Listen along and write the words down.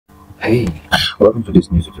Hey, welcome to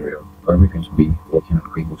this new tutorial where we're going to be working on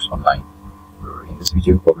QuickBooks Online. In this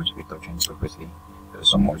video, we're going to be touching briefly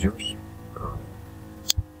some modules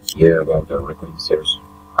here about recording sales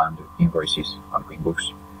and invoices on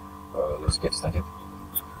QuickBooks. Let's get started.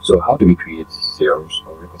 So, how do we create sales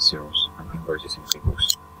or record sales and invoices in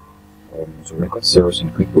QuickBooks? To record sales in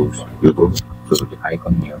QuickBooks, you go to the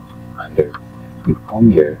icon here and you come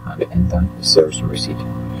here and enter the sales receipt.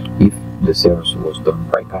 If the sales was done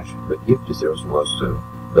by cash, but if the sales was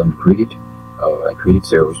done credit, like credit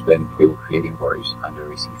sales, then we will create invoice and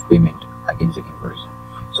receive payment against the invoice.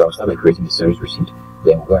 So I'll start by creating the sales receipt,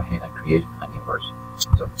 then we'll go ahead and create an invoice.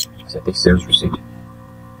 So as I take sales receipt,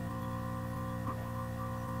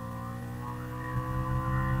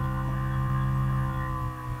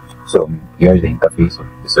 so here is the interface of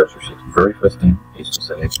the sales receipt. Very first thing is to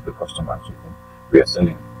select the customer to whom we are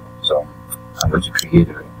selling. So I'm going to create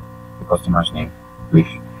the customer's name, which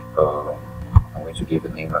I'm going to give the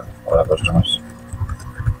name of other customers.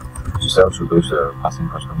 To sell to those passing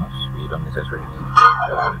customers, we don't necessarily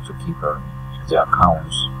need to keep their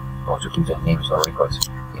accounts or to keep their names or records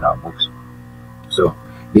in our books. So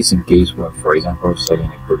this in case we're, for example,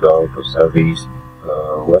 selling a product or service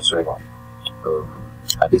whatsoever.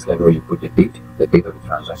 At this level, you put the date of the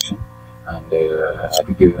transaction, and have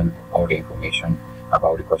you given all the information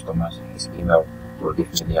about the customers. His email will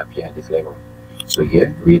definitely appear at this level. So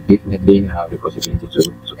here we definitely have the possibility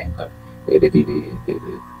to enter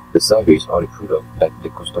the service or the product that the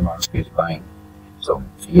customer is buying. So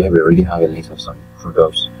here we already have a list of some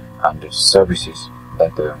products and the services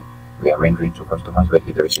that we are rendering to customers. But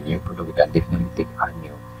if there is a new product, we can definitely take add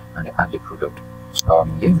new and add the product.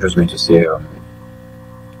 Here I'm just going to say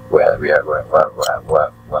well,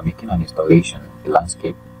 we're making an installation, a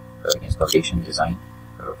landscape installation design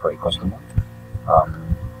for a customer.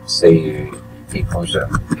 Say it was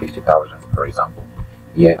 50,000, for example.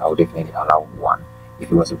 Here I'll definitely allow one.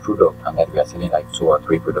 If it was a product and that we are selling like 2 or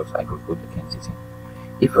 3 products, I could put the quantity.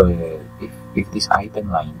 If this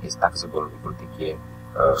item line is taxable, we will take here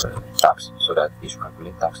tax, so that it should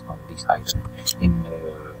calculate tax on this item.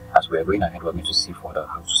 As we are going ahead, we're going to see further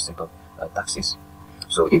how to set up taxes.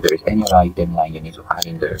 So if there is any other item line you need to add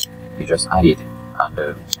in there, you just add it, and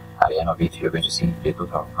at the end of it, you're going to see the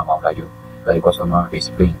total amount that the customer is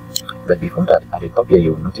paying. But before that, at the top here,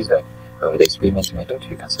 you will notice that there is payment method.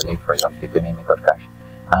 You can select, for example, the payment method cash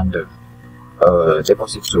and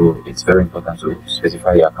deposit. So it's very important to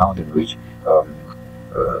specify the account in which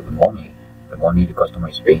the money the customer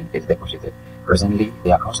is paying is deposited. Presently,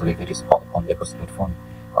 the account selected is on deposited fund.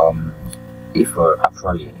 If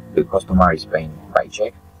actually the customer is paying by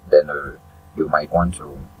check, then you might want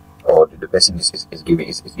to, or the person is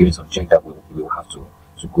giving some check that we will have to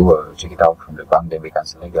go check it out from the bank. Then we can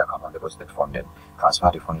select the account on deposited fund, then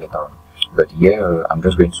transfer the fund later on. But here I'm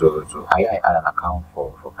just going to either add an account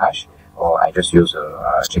for cash, or I just use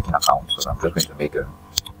a checking account. So I'm just going to make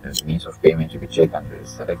the means of payment to be checked and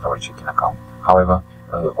select our checking account. However,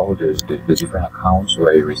 all the different accounts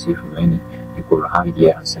where you receive money, you could have it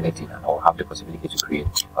here and select it, and or have the possibility to create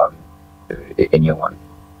a new one.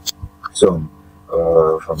 So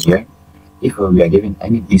from here, if we are giving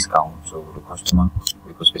any discount to the customer,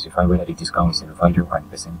 we could specify whether the discount is in value or in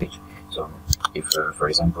percentage. So if for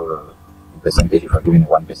example in percentage, if we're giving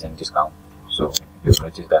 1% discount, so you'll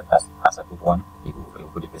notice that as I put 1, you will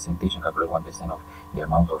put the percentage and calculate 1% of the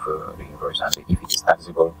amount of the invoice. And if it is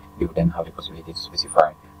taxable, you will then have the possibility to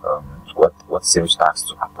specify what sales tax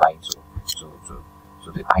to apply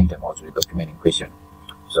to the item or to the document in question.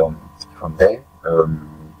 So from there,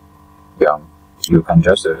 you can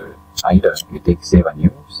just either you take save and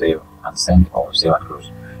new, save and send, or save and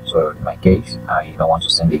close. So in my case, I don't want to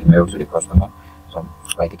send the email to the customer. So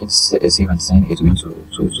by taking save and send, it's going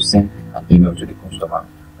to send an email to the customer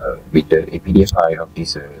with a PDF file of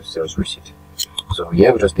this sales receipt. So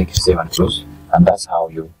here we just take save and close, and that's how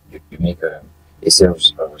you make a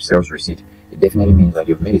sales receipt. It definitely means that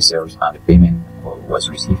you've made a sales and the payment was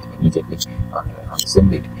received immediately on the same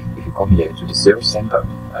date. If you come here to the sales center,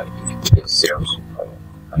 if you take sales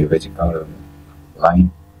on your vertical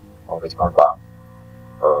line or vertical bar,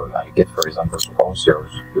 and you get, for example, to all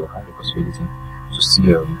sales, you'll have the possibility to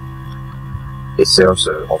see a sales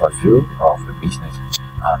overview of the business.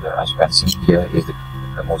 And as you can see here is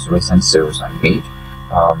the most recent sales I made,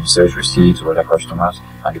 sales receipts with the customers,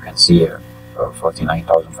 and you can see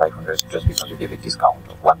 49,500 just because you gave a discount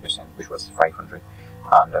of 1%, which was 500.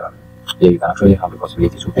 And yeah, you can actually have the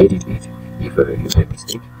possibility to edit it if you made a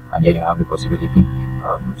mistake, and then you have the possibility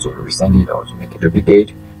to resend it, or to make a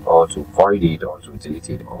duplicate, or to void it, or to delete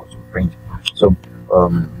it, or to print. So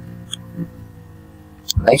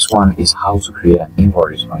Next one is how to create an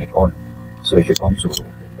invoice on its own. So if you come to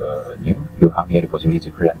new, you have here the possibility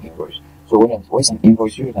to create an invoice. So when is an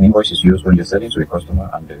invoice used? An invoice is used when you're selling to a customer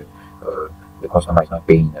and the customer is not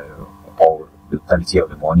paying all the totality of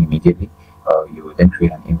the money immediately. You will then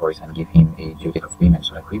create an invoice and give him a due date of payment,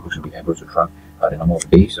 so that QuickBooks will be able to track the number of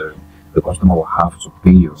days the customer will have to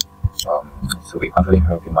pay you. So it actually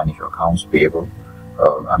help you manage your accounts payable,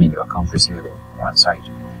 your accounts receivable on one side.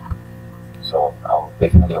 So I'll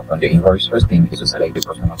definitely open the invoice. First thing is to select the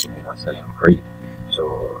customer to whom I'm selling on credit.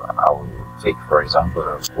 So I'll take, for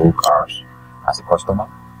example, Go Cars as a customer,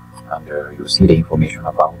 and you'll see the information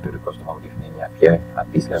about the customer will definitely appear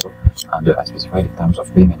at this level. And I specify the terms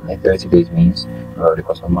of payment. Like 30 days means the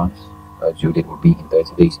customer's due date will be in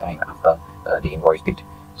 30 days time after the invoice date.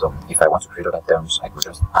 So if I want to create other terms, I could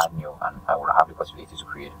just add new, and I will have the possibility to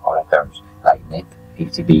create other terms like net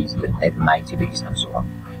 50 days, the net 90 days, and so on.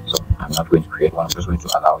 So I'm not going to create one, I'm just going to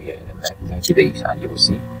allow here the net 30 days, and you will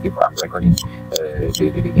see if I'm recording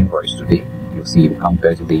the invoice today, you'll see you count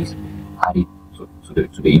 30 days, add it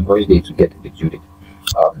to the invoice date to get the due date.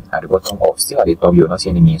 At the bottom, or still at the top, you'll not see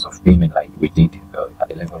any means of payment like we did at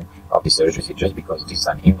the level of the sales receipt, just because this is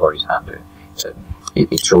an invoice and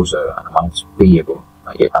it shows an amount payable.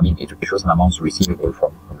 It shows an amount receivable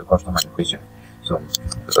from the customer in question. So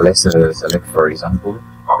let's select, for example,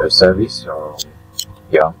 a service or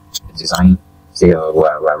design. Say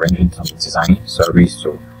we're rendering some design service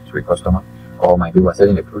to a customer, or maybe we're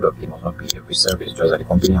selling a product. It must not be a service, just that the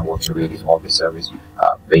company I'm working with is more of a service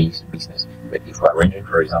based business. But if we're rendering,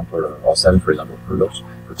 for example, or selling, for example, products,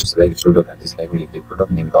 we could select the product at this level. If the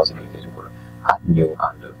product name doesn't exist, we could add new,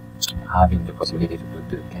 and having the possibility to put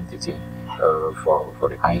the entity for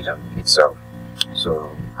the item itself. So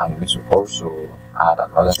I'm going to also add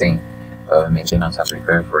another thing, maintenance and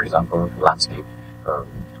repair, for example, landscape.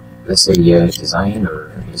 Let's say here design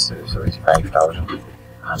is 5,000,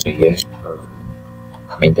 and here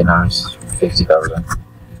maintenance 50,000.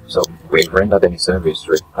 So we've rendered any service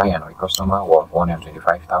to a client or a customer worth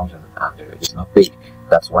 125,000, and it's not paid.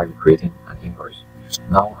 That's why we're creating an invoice.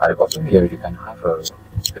 Now at the bottom here, you can have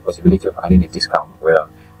the possibility of adding a discount where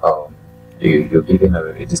you're giving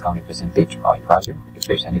a discount in percentage or in value. If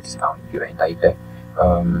there's any discount, you enter it there.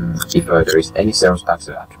 If there is any sales tax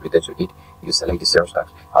attributed to it, you select the sales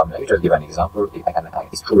tax. Let me just give an example.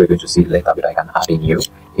 It's true we're going to see it later, but I can add a new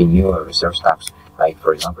sales tax. Like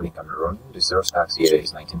for example, in Cameroon, the sales tax here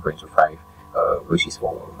is 19.25, which is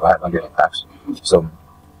for value added tax. So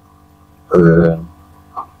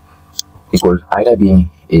it could either be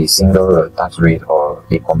a single tax rate or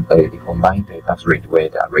a combined tax rate where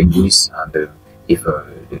there are ranges, and if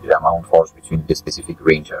the amount falls between the specific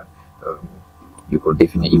range, it will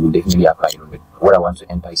definitely apply. What I want to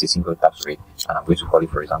enter is a single tax rate, and I'm going to call it,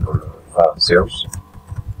 for example, sales,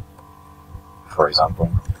 for example.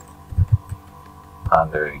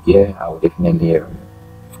 And here I will definitely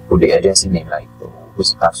put the agency name, like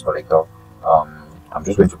who's the tax collector. I'm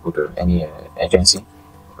just going to put any agency,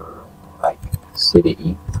 like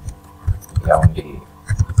CDE.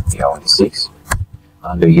 Here on the 6,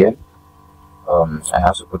 and here I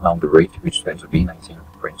have to put down the rate, which is going to be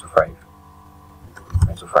 19.25.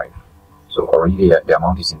 So already the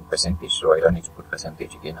amount is in percentage, so I don't need to put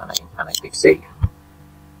percentage again, and I click save.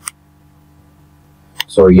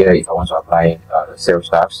 So here, if I want to apply sales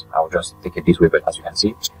tax, I'll just take it this way. But as you can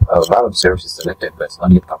see, value of sales is selected, but it's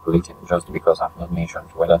not yet calculated, just because I've not mentioned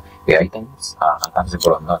whether the items are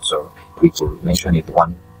taxable or not. So we could mention it the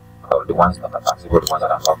ones that are taxable, the ones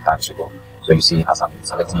that are not taxable. So you see, as I'm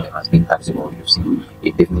selecting them as being taxable, you see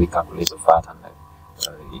it definitely calculates the VAT, and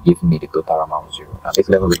it gives me the total amount. At this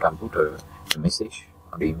level, we can put a message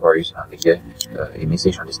on the invoice, and here a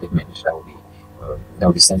message on the statement that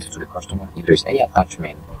will be sent to the customer. If there is any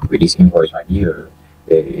attachment with this invoice, might be a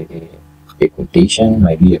quotation,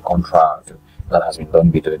 might be a contract that has been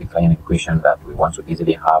done with the client in question that we want to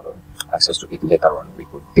easily have access to it later on, we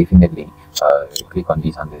could definitely click on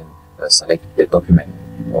this and then select the document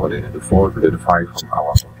or the file from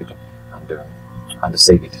our computer and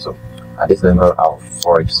save it. So at this level, I'll,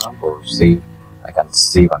 for example, I can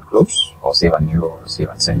save and close, or save and new, or save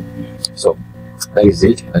and send. So that is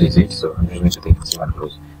it. So I'm just going to take save and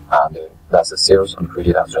close, and that's the sales on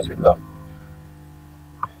credit has just been done.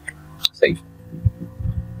 Save.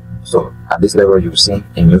 So at this level, you see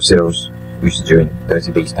a new sales which is during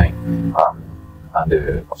 30 days time. And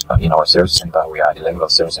in our sales center, we are at the level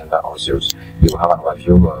of sales center or sales. You will have an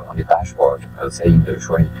overview on the dashboard, saying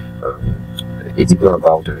showing a detail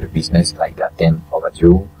about the business, like there are 10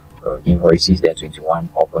 overdue invoices, there are 21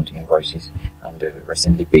 opened invoices, and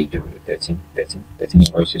recently paid 13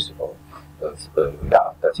 invoices, or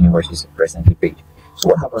 13 invoices presently paid. So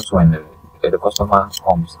what happens when the customer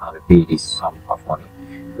comes and pay this sum of money?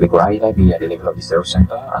 We could either be at the level of the sales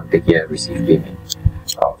center and take a receive payment.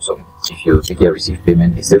 So if you take a receive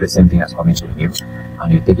payment, it's still the same thing as coming to you,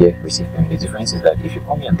 and you take a receive payment. The difference is that if you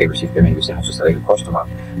come here and take receive payment, you still have to select the customer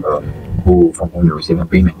from whom you're receiving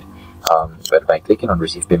payment. But by clicking on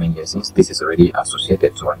receive payment here, since this is already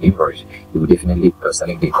associated to an invoice, you will definitely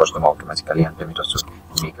select the customer automatically and permit us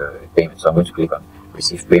to make a payment. So I'm going to click on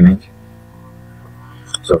receive payment.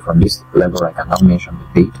 So from this level, I can now mention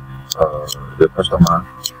the date the customer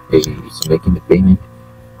is making the payment,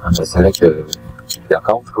 and I select the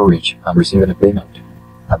account for which I'm receiving the payment.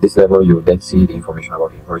 At this level, you will then see the information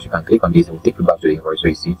about the invoice. You can click on this, it will take you back to the invoice, so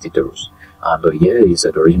you see details. And here is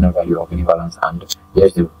the original value, opening balance, and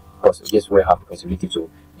here's where I have the possibility to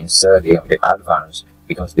insert the advance,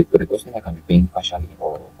 because the customer can be paying partially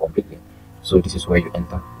or completely. So this is where you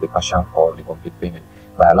enter the partial or the complete payment.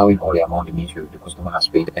 By allowing all the amount, it means the customer has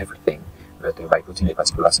paid everything. But by putting a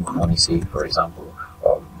particular sum of money, say for example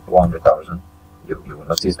 100,000, you will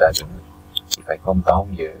notice that if I come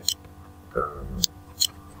down here,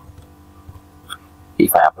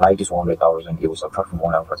 if I apply this 100,000, it will subtract from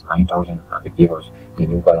 149,000 and give us the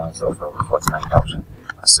new balance of 49,000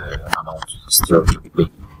 as an amount still to be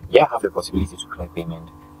paid. Yeah, I have the possibility to clear payment.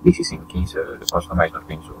 This is in case the customer is not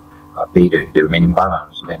going to pay the remaining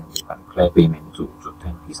balance. Then you can clear payment to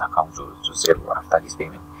turn his account to zero after this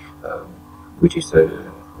payment, which is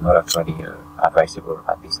not actually advisable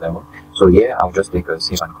at this level. So yeah, I'll just take a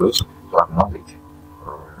save and close to acknowledge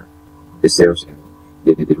the sales and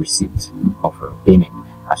the receipt of payment.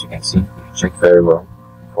 As you can see, if you check very well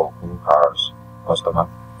for cars customer,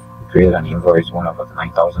 create an invoice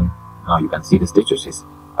 149,000. Now you can see the status is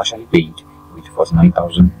actually paid with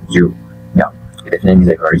 49,000 due. Yeah, it definitely means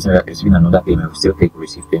that if you are receiving another payment, we still take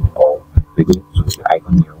receive payment, or we go to the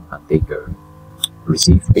icon new and take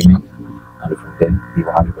receive payment, and from there you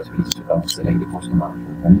will have the possibility to down select the customer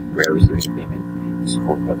whom we are receiving the payment.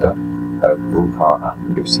 Support better car,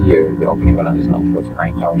 and you'll see the opening balance is now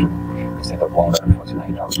 49,000 instead of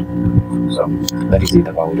 149,000. So that is it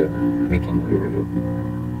about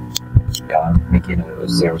making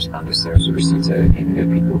sales and the sales receipts in the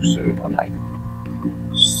QuickBooks online.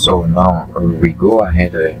 So now we go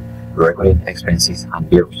ahead recording expenses and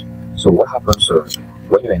bills. So what happens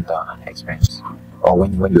when you enter an expense, or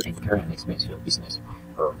when you incur an expense in your business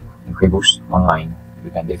in QuickBooks online?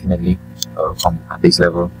 You can definitely come at this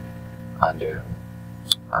level, and you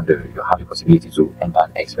have the possibility to enter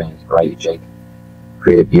an expense, write a check,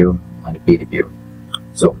 create a bill, and pay the bill.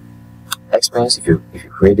 So expense, if you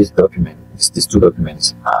create this document, these two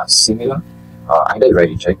documents are similar. Either you write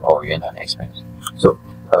a check or you enter an expense. So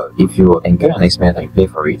if you incur an expense and you pay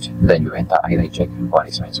for it, then you enter either a check or an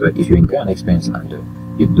expense. But if you incur an expense and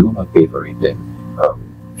you do not pay for it, then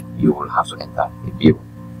you will have to enter a bill.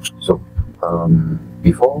 So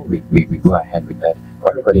before we go ahead with that,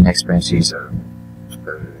 while recording expenses,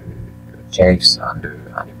 checks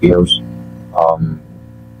and bills,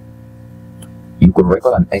 you could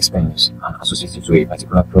record an expense and associate it to a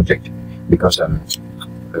particular project, because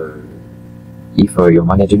if you're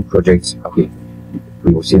managing projects, okay,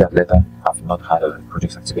 we will see that later. I've not had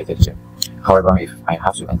projects activated yet. However, if I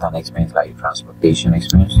have to enter an expense like transportation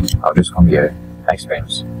expense, I'll just come here,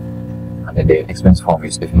 expense, and then the expense form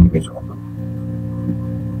is definitely going to open.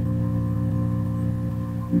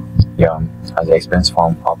 Yeah, as the expense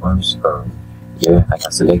form opens, here I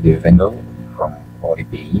can select the vendor from all the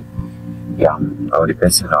payee, or the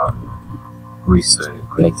person who is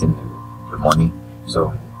collecting the money.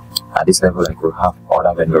 So at this level, I could have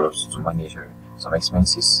other vendors to manage some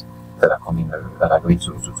expenses that are coming, that are going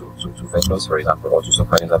to vendors, for example, or to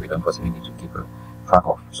suppliers that we don't possibly need to keep track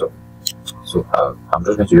of. So I'm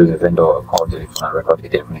just going to use a vendor called telephone and record a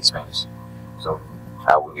telephone expense. So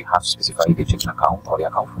I will have to specify the checking account or the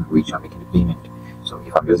account from which I'm making the payment. So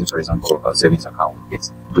if I'm using, for example, a savings account,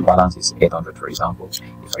 the balance is 800, for example.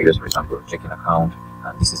 If I use, for example, a checking account,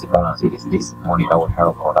 and this is the balance, it is this money that will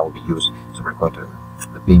help or that will be used to record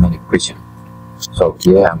the payment in question. So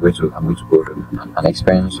here I'm going to go to an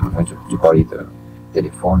expense. I'm going to call it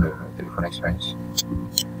telephone expense.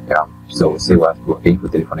 Yeah. So say what we're paying for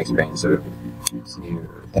telephone expense, say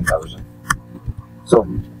 10,000. So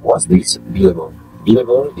what's this billable?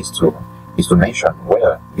 Billable is to mention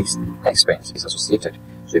whether this expense is associated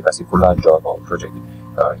to a particular job or project.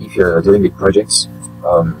 If you're dealing with projects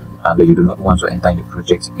and you do not want to enter in the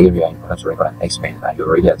project area in order to record an expense, and you're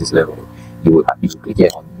already at this level, you click here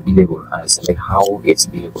on billable and select how it's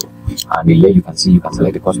billable, and here you can see you can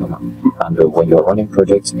select the customer. And when you're running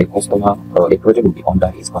projects, a customer or a project will be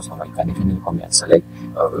under its customer. You can definitely come here and select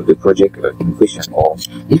the project in question, or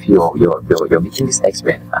if you're making this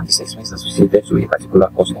expense and this expense is associated to a particular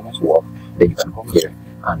customer's work, then you can come here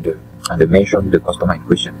and mention the customer in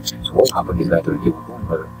question. So what will happen is that it will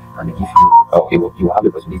come and give you, you will have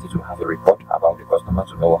the possibility to have a report about the customer,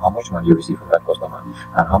 to know how much money you receive from that customer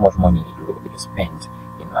and how much money you spent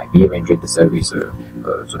in like being rendering the service to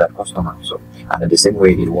that customer. So, and in the same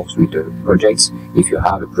way it works with projects. If you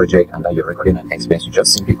have a project and that you're recording an expense, you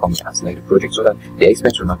just simply come here and select the project, so that the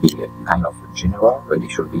expense will not be kind of general, but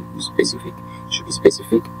it should be specific. It should be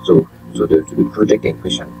specific. So to the project in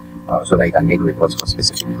question. So that I can make reports for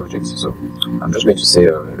specific projects. So I'm just going to say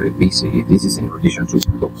this is in relation to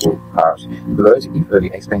local cars, because if the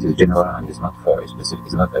expense is general and it's not for a specific,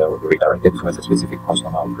 it's not redirected towards a specific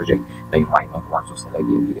customer or project, then you might not want to select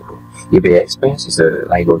the applicable. If the expense is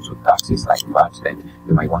liable to taxes like VAT, then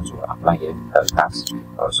you might want to apply a tax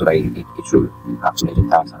so that it should calculate the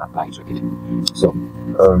tax and apply to it. So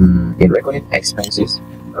in recording expenses,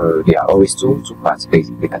 there are always two parts. There is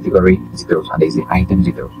the category details and there is the item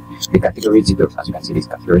details. The category details, as you can see, this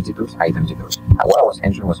category details, item details. And what I was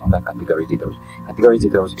entering was under category details. Category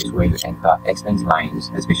details is where you enter expense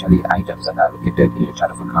lines, especially items that are located in your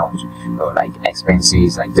chart of accounts, like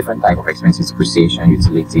expenses, like different type of expenses, depreciation,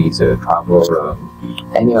 utilities, travel,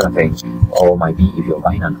 any other thing. Or might be if you're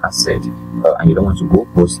buying an asset and you don't want to go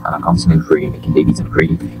post an accounting entry, making debits and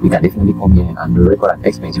credit, you can definitely come here and record an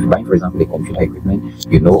expense. If you're buying, for example, a computer equipment,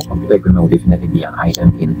 you know computer equipment will definitely be an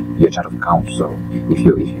item in your chart of accounts. So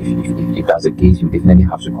if that's the case, you definitely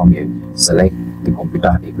have to come here, select the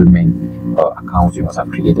computer equipment account you must have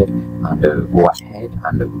created, and go ahead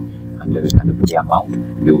and put the amount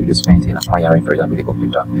you spent in acquiring, for example, the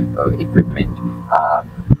computer equipment.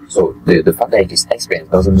 So the fact that it is expense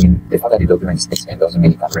doesn't mean, the fact that the document is expense doesn't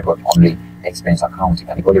mean you can record only expense account. You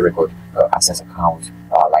can equally record assets account,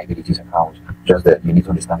 liabilities account. Just that you need to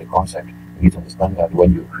understand the concept. You need to understand that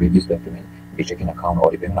when you create this document, the checking account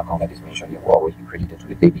or the payment account that is mentioned, you will always be credited to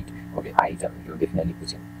the debit of the item you'll definitely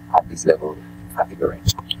put in at this level category.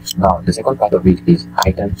 Now the second part of it is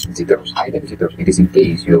item details. Item details, it is in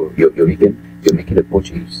case you're making a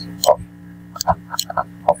purchase of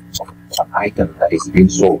an item that is being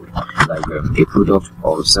sold, like a product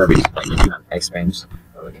or service, like making an expense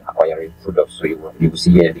in acquiring products. So you will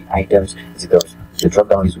see here the items details. The drop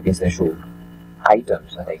down is against the show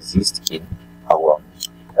items that exist in our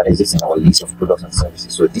list of products and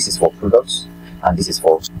services. So this is for products and this is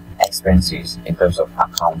for expenses in terms of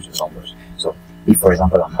account numbers. So if, for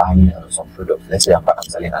example, I'm buying some products, let's say I'm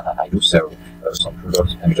selling and I do sell some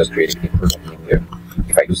products. Let me just create a product name here.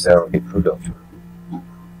 If I do sell a product,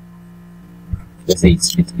 let's say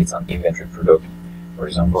it's an inventory product, for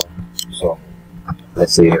example. So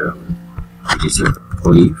let's say it is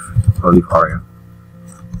olive oil,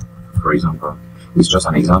 for example. It's just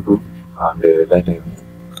an example, and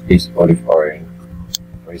this olive oil,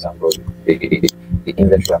 for example, the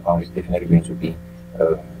inventory account is definitely going to be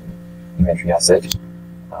inventory asset.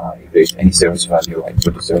 If there is any sales value, I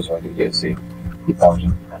put the sales value here, say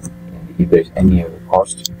 3,000, and if there is any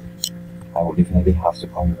cost, I will definitely have to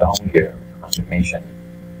come down here and mention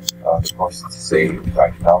the cost, say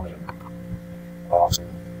 5,000.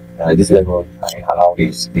 At this level, I allow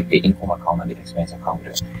the income account and the expense account.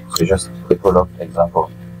 So just the product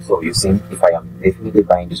example. So you see, if I am definitely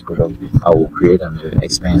buying this product, I will create an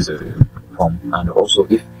expense form. And also,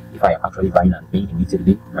 if I am actually buying and paying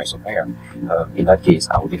immediately my supplier, in that case,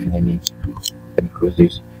 I will definitely, let me close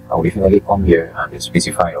this. I will definitely come here and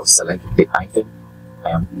specify or select the item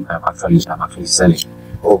I'm actually selling.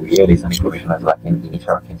 Oh, here there's an information that's lacking.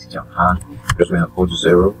 Initial quantity on hand. Just going to put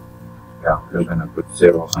 0. Yeah, we're going to put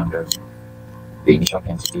 0 and the initial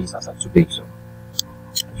quantity is as at today. So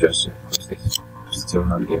just close this. Still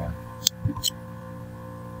not here.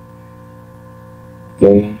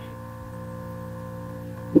 Okay.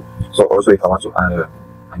 So also, if I want to add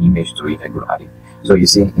an image to it, I could add it. So you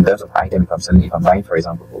see, in terms of item, if I'm selling, if I'm buying, for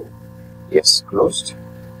example, yes, closed.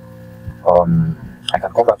 I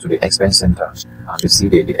can come back to the expense center and you see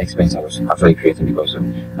the expense I was actually creating because I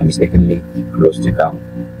mistakenly closed it down.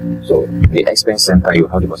 So the expense center, you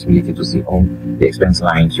have the possibility to see all the expense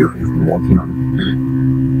lines you've been working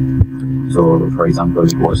on. So for example,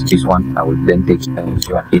 it was this one. I will then take to an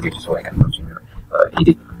edit so I can continue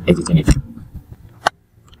editing it.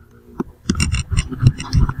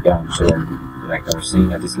 Yeah, so like I was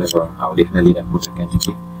saying, at this level, I will definitely then put the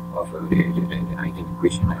quantity of the item in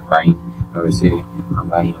question I'm buying. I will say I'm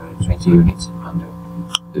buying 20 units, and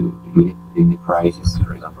the unit the price is,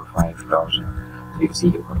 for example, 5,000. So you see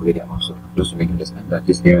you calculate the amount. So just to make you understand that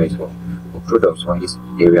this area is for products, while this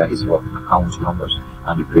area is for account numbers,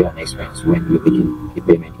 and you create an expense when you're making the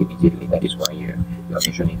payment immediately. That is why you're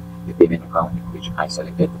mentioning the payment account, which I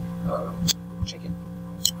selected checking.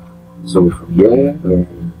 So from here,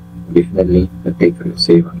 definitely take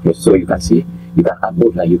save and close. So you can see you can add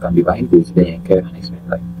both, like you can be buying goods, then incur an expense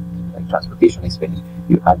like transportation expense.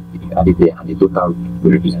 You add it there, and the total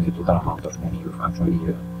will represent the total amount of money you've actually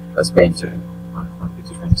spent on the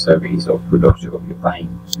different services or products you're buying.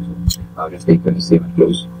 So I'll just take save and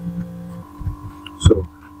close. So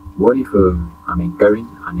what if I'm incurring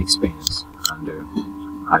an expense and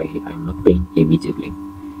I'm not paying immediately?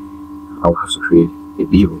 I'll have to create a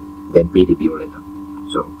bill, then pay the bill later.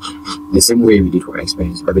 So the same way we did for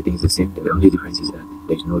expense, everything is the same. The only difference is that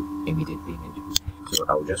there's no immediate payment. So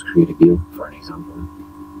I'll just create a bill for an example.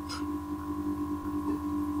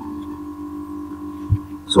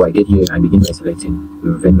 So I get here, I begin by selecting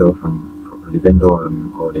the vendor from the vendor or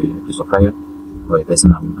the supplier or the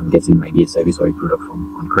person I'm getting my DA service or a product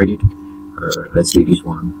from on credit. Let's say this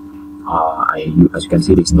one. As you can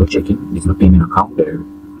see, there's no checking, there's no payment account there.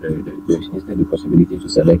 There's instead the possibility to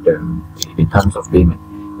select in terms of payment,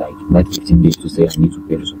 like net 15 days to say I need to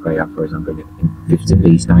pay the supplier, for example, in 15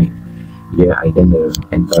 days time. Here I then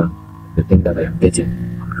enter the thing that I am getting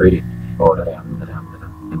on credit or that I am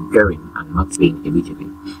incurring and not paying immediately.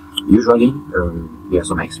 Usually there are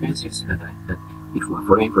some expenses that if we are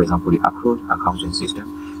following, for example, the accrued accounting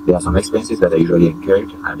system, there are some expenses that are usually incurred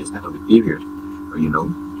at the start of the period,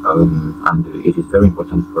 and it is very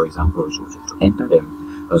important, for example, to enter them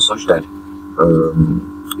such that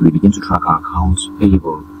we begin to track our accounts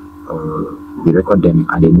payable. We record them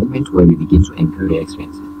at the moment where we begin to incur the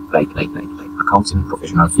expenses, like accounting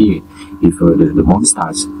professional fee. If the month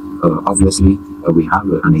starts, obviously we have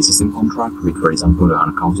an existing contract with, for example, an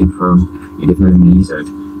accounting firm. It definitely means that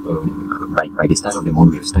by the start of the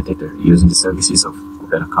month we have started using the services of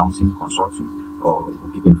an accounting consulting or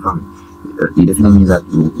bookkeeping firm. It definitely means that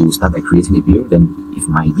we'll start by creating a bill. Then if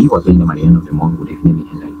my bill was paying them at the end of the month, will definitely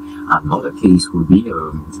end. Another case could be,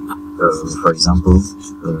 for example,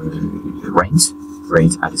 rent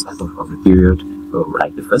at the start of the period.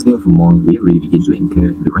 Like the first day of the month, we really begin to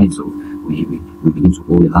incur the rent, so we begin to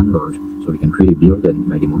owe the landlord. So we can create a bill. Then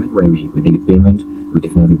by the moment where we make the payment, we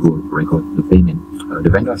definitely go record the payment. The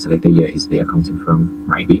vendor I've selected here is the accounting firm,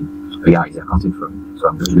 maybe. Yeah, it's the accounting firm. So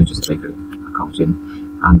I'm just going to select the accounting.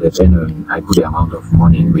 And then I put the amount of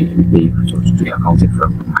money we pay to the accounting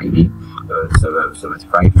firm, maybe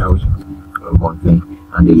 75,000 monthly.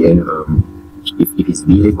 And the year, if it's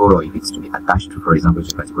billable or if it's to be attached to, for example,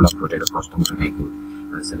 to a particular project or custom, I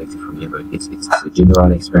could select it from here. But it's a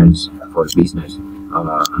general expense for the business. And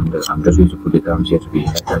I'm just going to put the terms here to be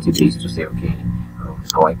 30 days to say, okay,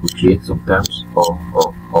 or I could create some terms, or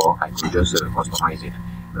I could just customize it.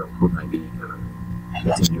 Put maybe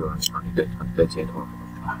letting you on the 30th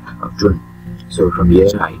of June. So from here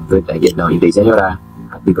I get down. If there's any other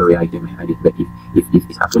category item, I add it. But if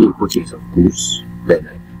it's actually a purchase of goods, then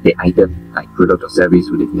the item like product or service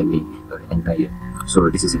will definitely enter here. So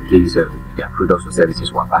this is in case there are products or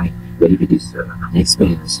services we're buying. But if it is an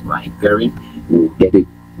expense we're incurring, we'll get it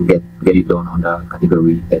done under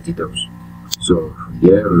category editors. So from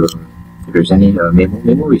here, if there's any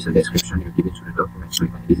memo is a description you give it to the document, so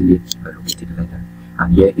you can easily locate it later.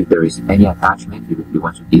 And here, if there is any attachment you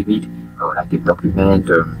want to give it, or like a document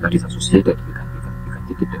that is associated, you can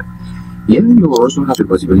take it there. Here you will also have the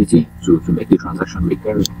possibility to make the transaction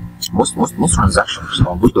recurring. Most transactions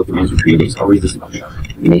or most documents we create is always this option: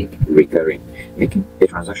 make recurring. Making a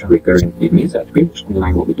transaction recurring, it means that QuickBooks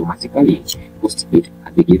Online will automatically post it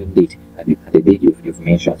at the given date, at the date you've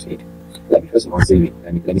mentioned it. Let me first of all save it.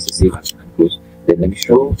 Let me say save and close. Then let me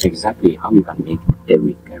show exactly how you can make a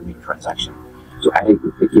recurring transaction. So either you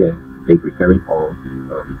could click here, make recurring, or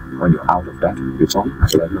when you're out of that, you come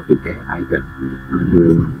at the level of the gear icon.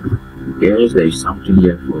 And there is something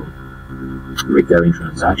here for recurring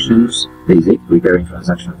transactions. There is it, recurring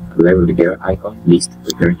transaction. At the level of the gear icon, list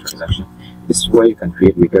recurring transaction. This is where you can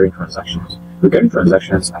create recurring transactions. Recurring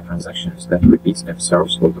transactions are transactions that repeat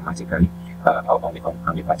themselves automatically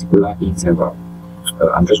on a particular interval.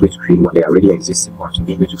 I'm just going to create one. They already existing ones. I'm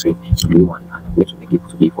just going to create a new one, and I'm going to make it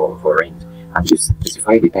to be for rent. And you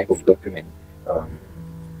specify the type of document,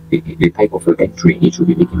 the type of entry it should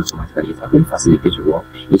be making automatically. It actually facilitates your work.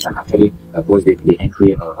 It can actually post the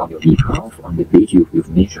entry on your behalf on the date you've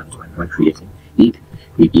mentioned when creating it.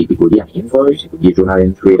 It could be an invoice, it could be a journal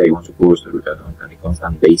entry that you want to post on a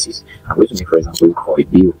constant basis. I'm going to make, for example, for a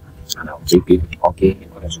bill, and I'll click it OK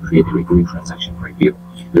in order to create a recurring transaction for a bill.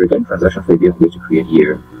 the recurring transaction for I'm going to create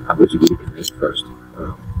here, I'm going to give it a name first.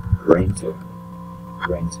 Rent,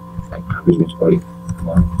 rent, like I'm just going to call it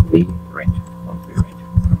monthly rent, monthly rent.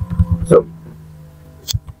 So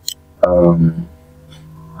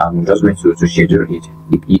I'm just going to schedule it.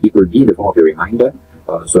 It will be in the form of a reminder,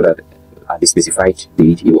 so that at the specified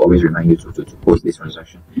date it will always remind you to post this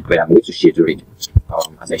transaction. But I'm going to schedule it.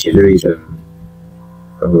 As I schedule it,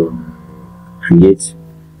 create,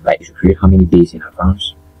 like you should create how many days in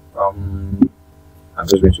advance. I'm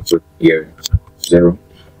just going to put here 0,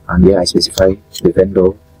 and here I specify the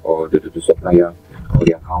vendor or the supplier or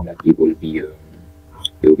the account that it will be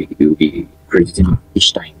crediting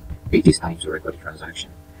each time it is time to record the transaction.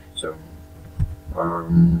 So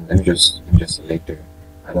let me just select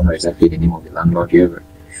I don't know exactly the name of the landlord here, but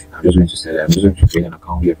I'm just going to create an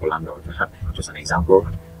account here for landlord. Just an example.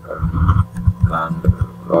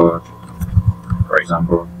 Landlord, for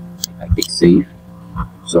example, I click save.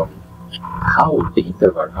 So how will the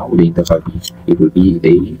interval be? It will be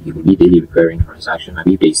daily recurring transaction. And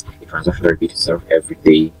if there is a transaction that repeats itself every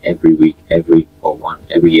day, every week, every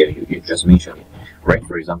year, you just mention it. Right?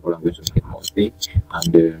 For example, I'm going to make it monthly,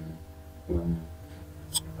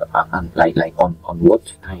 and like on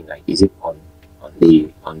what time? Like, is it on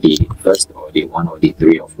the first or the 1 or the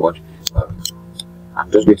 3 of what?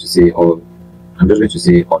 I'm just going to say on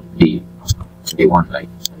the 1, like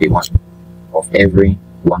the 1 of every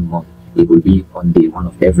 1 month. It will be on the 1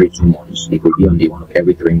 of every 2 months. It will be on the 1 of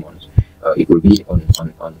every 3 months. It will be on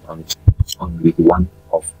week 1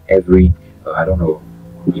 of every I don't know.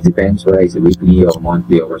 It depends whether it's a weekly or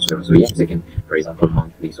monthly or whatsoever. So yeah, I'm taking, for example,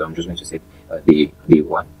 monthly. So I'm just going to say the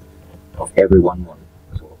 1 of every 1 month.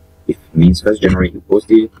 So it means 1st January you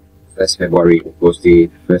post it, 1st February you post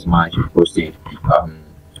it, 1st March you post it.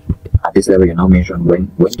 At this level, you now mention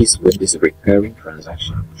when this recurring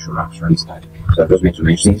transaction should actually start. So I'm just going to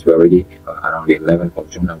mention, since we're already around the 11th of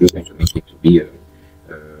June, I'm just going to make it to be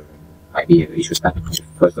maybe it should start on the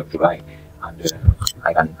 1st of July, and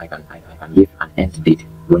I can give an end date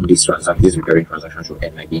when this recurring transaction should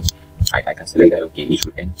end. Maybe I can select that okay, it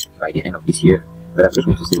should end by the end of this year. But I'm just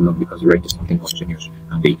going to say no, because rent is something continuous,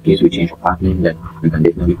 and in case we change apartment, then we can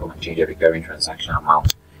definitely come and change the recurring transaction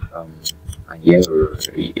amount. And here I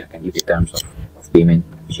can give the terms of payment,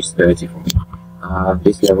 which is 30 for me.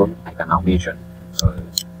 This level, I can now mention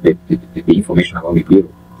the information about the bill.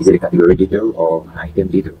 Is it a category detail or an item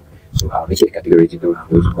detail? So I'll make it a category detail. I'm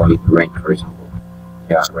going to call it rent, for example.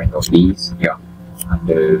 Yeah, rent or lease. Yeah,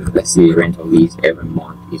 and let's say rent or lease every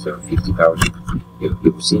month is 50,000. You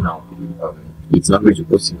will see now. It's not going to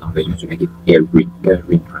post it now. It's going to make it a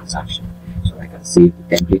recurring transaction. So I can save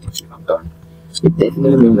the template if I'm done. It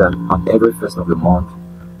definitely means that on every 1st of the month,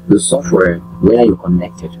 the software, whether you're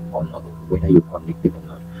connected or not,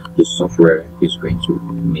 the software is going to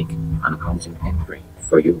make an accounting entry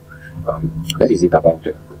for you. That is it about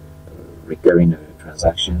recurring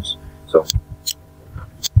transactions. So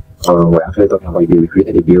we're actually talking about bill. We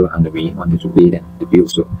created a bill and we wanted to pay the bill.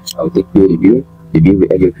 So I'll take the bill we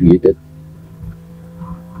earlier created.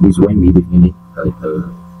 This is when we definitely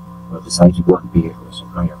decide to go and pay for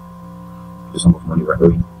supplier the sum of money we're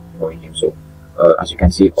owing him. So as you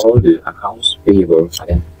can see, all the accounts payable are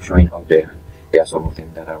then showing up there. There are some of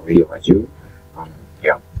them that are really overdue.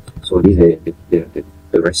 Yeah, so this is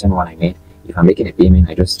the recent one I made. If I'm making a payment,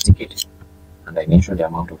 I just tick it and I mention the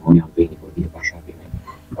amount of money I'm paying. It will be a partial payment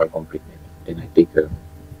or a complete payment. Then I take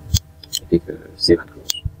a save and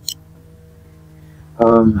close.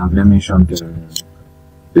 I've then mentioned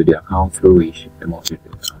the account through which I'm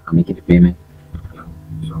making the payment.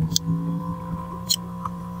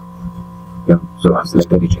 So I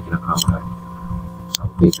selected the checking account.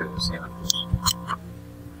 I'll take a save and close.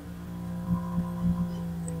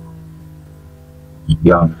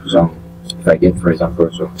 Yeah, so if I get, for example,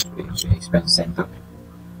 to the expense center, it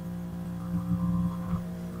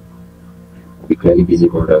will be clearly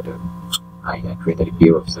visible that I created a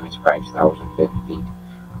bill of 75,000, then paid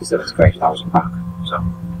the 75,000 back. So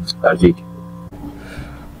that's it.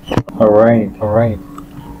 Alright.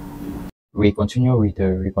 We continue with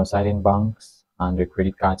reconciling banks and the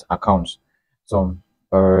credit card accounts. So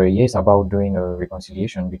yes, about doing a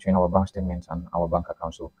reconciliation between our bank statements and our bank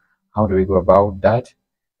account. So how do we go about that?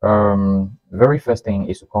 Very first thing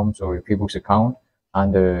is to come to a QuickBooks account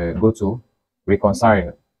and go to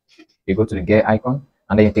reconcile. You go to the gear icon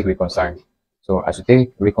and then you take reconcile. So as you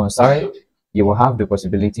take reconcile, you will have the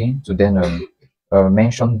possibility to then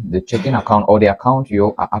mention the checking account or the account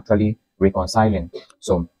you are actually reconciling.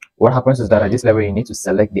 So what happens is that at this level, you need to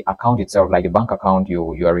select the account itself, like the bank account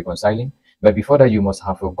you are reconciling. But before that, you must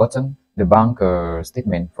have gotten the bank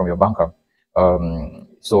statement from your banker.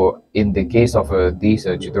 So in the case of this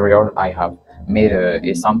tutorial, I have made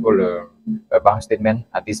a sample a bank statement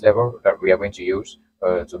at this level that we are going to use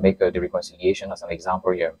to make the reconciliation as an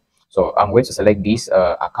example here. So I'm going to select this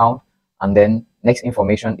account, and then next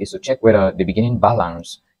information is to check whether the beginning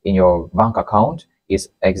balance in your bank account is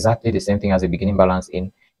exactly the same thing as the beginning balance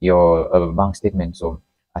in your bank statement. So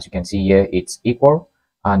as you can see here, it's equal,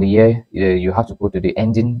 and here you have to put the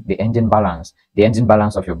engine balance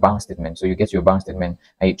of your bank statement. So you get your bank statement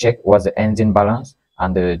and you check what's the engine balance,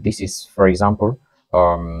 and this is, for example,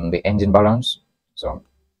 the engine balance. So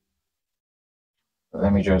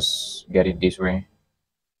let me just get it this way.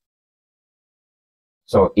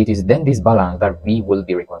 So it is then this balance that we will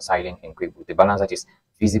be reconciling in QuickBooks, the balance that is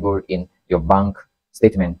visible in your bank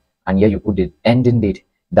statement. And here you put the ending date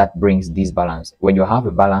that brings this balance. When you have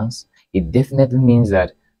a balance, it definitely means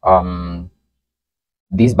that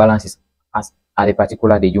this balance is as at a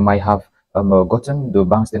particular day. You might have gotten the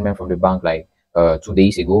bank statement from the bank like 2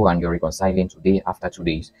 days ago, and you're reconciling today after 2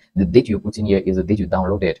 days. The date you put in here is the date you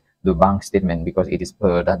downloaded the bank statement, because it is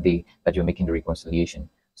per that day that you're making the reconciliation.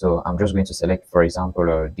 So I'm just going to select, for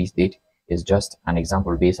example, this date is just an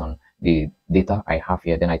example based on the data I have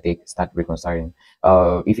here. Then I take start reconciling.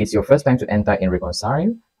 If it's your first time to enter in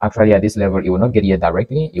reconcile, actually at this level, it will not get here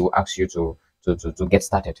directly. It will ask you to get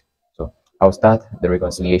started. So I'll start the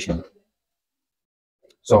reconciliation.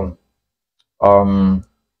 So I'll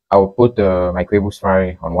put my QuickBooks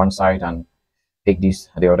file on one side and take this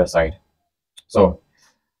the other side. So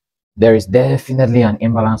there is definitely an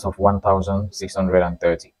imbalance of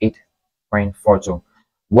 1,638.42.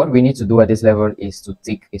 What we need to do at this level is to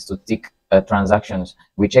tick transactions.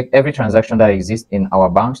 We check every transaction that exists in our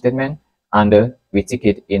bank statement, and we tick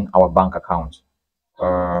it in our bank account.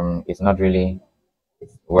 It's not really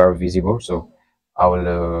well visible, so I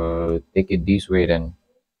will take it this way, then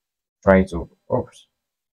try to, oops,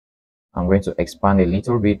 I'm going to expand a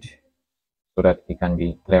little bit so that it can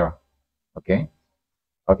be clearer. Okay.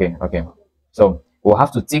 So we'll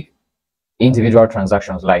have to tick individual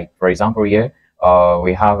transactions. Like, for example, here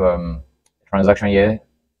we have transaction here,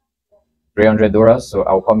 $300. So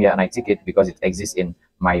I'll come here and I tick it because it exists in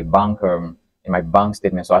my bank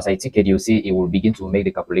statement. So as I tick it, you see it will begin to make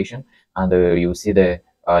the calculation, and you see the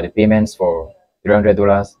payments for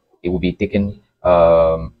 $300. It will be taken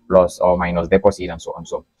plus or minus deposit and so on.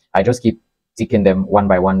 So I just keep ticking them one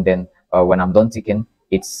by one. Then when I'm done ticking,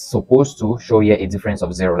 it's supposed to show here a difference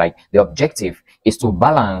of 0. Like, the objective is to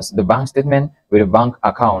balance the bank statement with the bank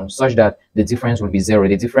account such that the difference will be 0.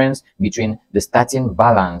 The difference between the starting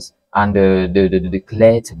balance and the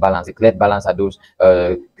cleared balance. The cleared balance are those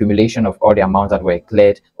accumulation of all the amounts that were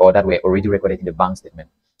cleared or that were already recorded in the bank statement.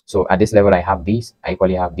 So at this level, I have this. I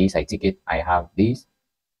equally have this. I tick it. I have this.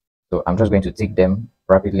 So I'm just going to tick them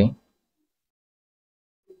rapidly.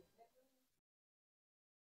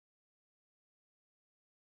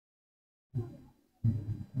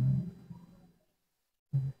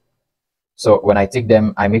 So when I tick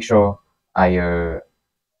them, I make sure I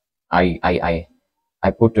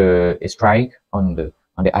put a strike on the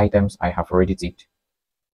items I have already ticked.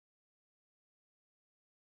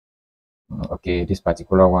 Okay, this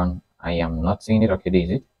particular one I am not seeing it. Okay, this is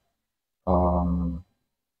it.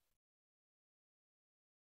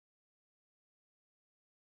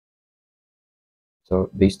 So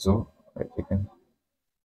these two are taken.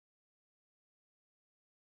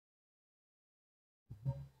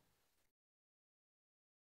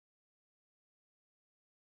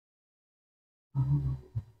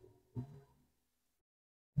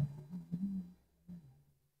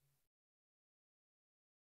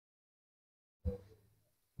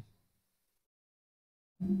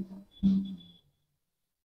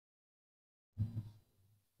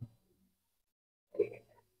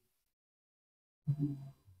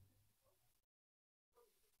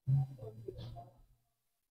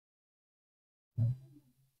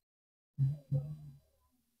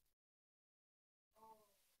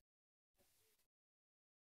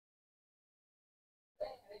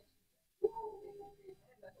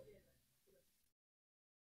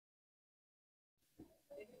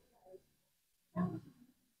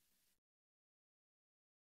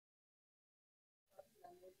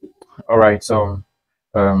 All right, so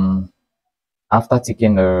after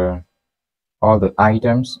ticking all the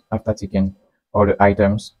items,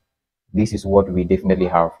 this is what we definitely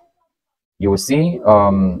have. You will see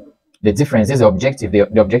the difference. This is the objective.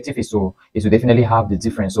 The objective is to definitely have the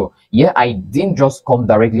difference. So yeah, I didn't just come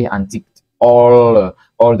directly and tick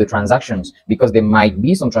all the transactions, because there might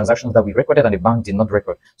be some transactions that we recorded and the bank did not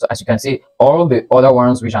record. So as you can see, all the other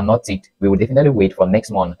ones which are not ticked, we will definitely wait for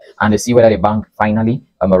next month and see whether the bank finally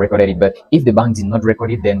recorded it. But if the bank did not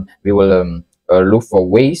record it, then we will look for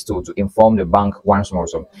ways to inform the bank once more.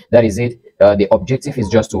 So that is it. The objective is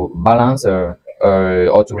just to balance or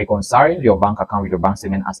to reconcile your bank account with your bank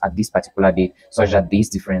statement as at this particular date, such that this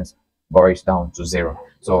difference boils down to 0.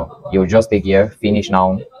 So you'll just take here, finish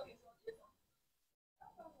now,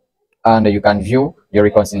 and you can view your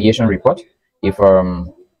reconciliation report. If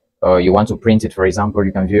you want to print it, for example,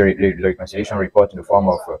 you can view the reconciliation report in the form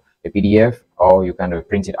of a PDF, or you can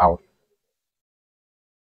print it out.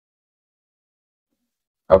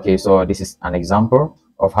 Okay, so this is an example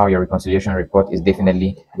of how your reconciliation report is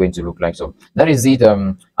definitely going to look like. So that is it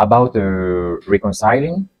about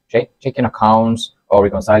reconciling, checking accounts, or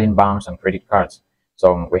reconciling banks and credit cards.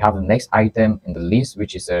 So we have the next item in the list,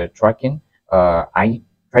 which is tracking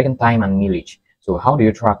tracking time and mileage. So how do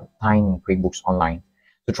you track time in QuickBooks Online?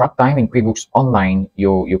 To track time in QuickBooks Online,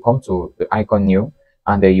 you come to the icon new,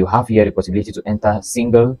 and you have here the possibility to enter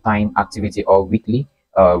single time activity or weekly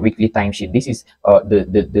timesheet. This is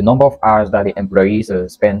the number of hours that the employees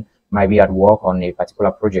spend might be at work on a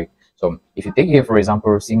particular project. So if you take here, for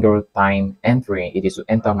example, single time entry, it is to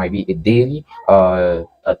enter might be a daily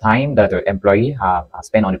a time that an employee has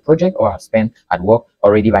spent on the project or has spent at work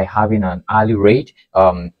already by having an hourly rate.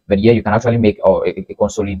 But here you can actually make a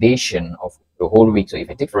consolidation of the whole week. So if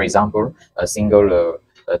I take, for example, a single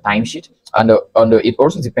timesheet, and it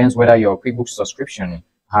also depends whether your QuickBooks subscription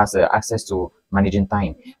has access to managing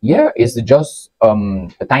time. Here is just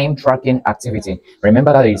a time tracking activity.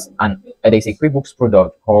 Remember that there's a QuickBooks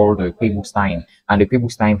product called QuickBooks Time, and the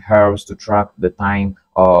QuickBooks Time helps to track the time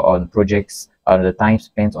on projects, the time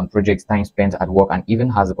spent on projects, time spent at work, and even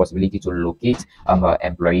has the possibility to locate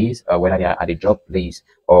employees, whether they are at the job place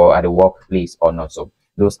or at the workplace or not. So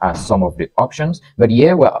those are some of the options. But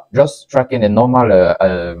here we're just tracking a normal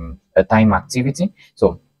time activity.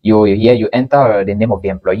 So you enter the name of the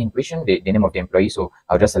employee in question, the name of the employee. So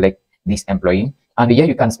I'll just select this employee, and here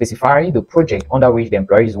you can specify the project under which the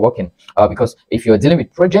employee is working, because if you're dealing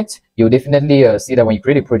with projects, you'll definitely see that when you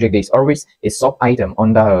create a project, there's always a sub item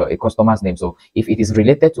under a customer's name. So if it is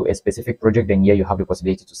related to a specific project, then here you have the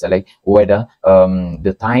possibility to select whether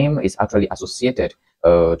the time is actually associated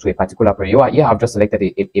to a particular project. Here I've just selected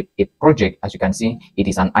a project. As you can see, it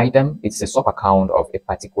is an item, it's a sub account of a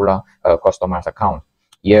particular customer's account.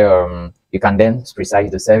 Here you can then precise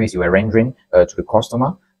the service you are rendering to the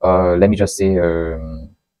customer. Let me just say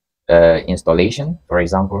installation, for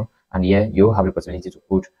example, and here you have the possibility to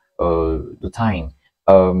put the time.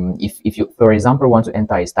 If you, for example, want to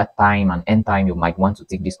enter a start time and end time, you might want to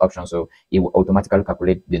take this option, so it will automatically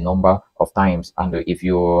calculate the number of times, and if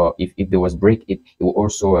there was break, it will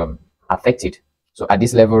also affect it. So at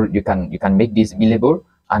this level, you can make this billable,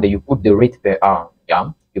 and you put the rate per hour.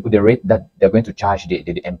 Yeah, you put the rate that they're going to charge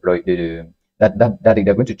the employee, that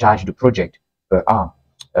they're going to charge the project per hour.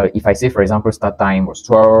 If I say, for example, start time was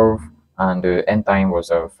 12 and end time was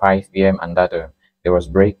 5 p.m. and that there was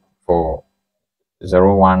break for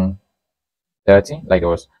 01:30, like there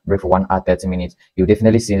was break for 1 hour 30 minutes, you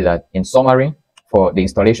definitely see that in summary, for the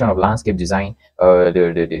installation of landscape design,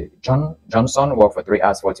 the Johnson worked for 3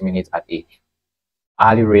 hours 40 minutes at an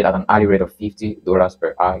hourly rate of $50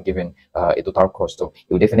 per hour, given a total cost. So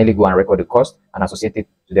you definitely go and record the cost and associate it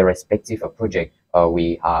to the respective project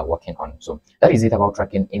we are working on. So that is it about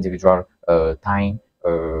tracking individual time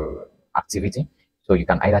activity. So you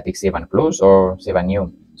can either take save and close or save and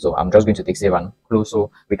new. So I'm just going to take save and close. So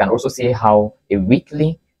we can also see how a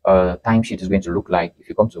weekly timesheet is going to look like. If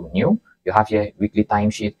you come to new, you have here weekly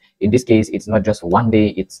timesheet. In this case, it's not just for 1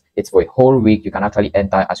 day, it's for a whole week. You can actually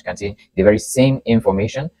enter, as you can see, the very same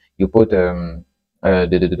information. You put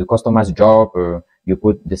the customer's job, you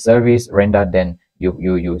put the service rendered, then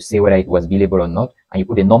you say whether it was billable or not, and you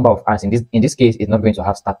put the number of hours. In this case, it's not going to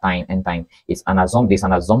have start time, end time. It's there's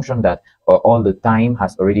an assumption that all the time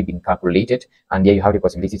has already been calculated, and there you have the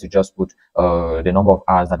possibility to just put the number of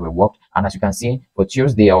hours that were worked. And as you can see, for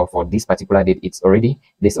Tuesday or for this particular date,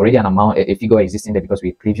 there's already an amount, a figure existing there, because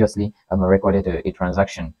we previously recorded a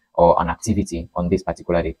transaction or an activity on this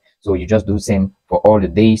particular date. So you just do the same for all the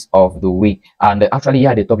days of the week. And actually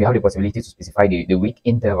here at the top, you have the possibility to specify the week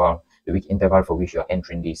interval, for which you're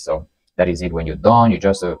entering this. So that is it. When you're done, you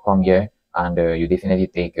just come here and you definitely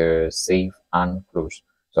take save and close.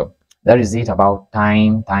 So that is it about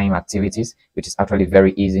time activities, which is actually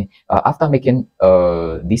very easy. After making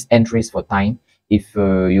these entries for time, if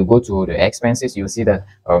you go to the expenses, you'll see that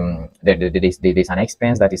there's an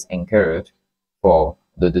expense that is incurred for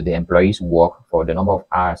the employee's work, for the number of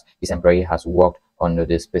hours this employee has worked on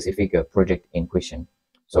the specific project in question.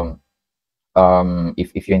 So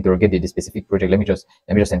if you interrogate the specific project, let me just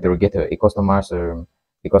interrogate a customer's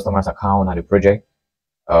account and the project.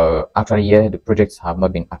 Actually, yeah, the projects have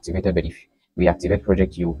not been activated, but if we activate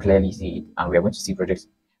project, you clearly see it, and we are going to see projects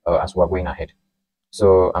as we're going ahead.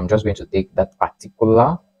 So I'm just going to take that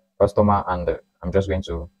particular customer, and I'm just going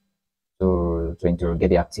to interrogate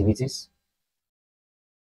the activities.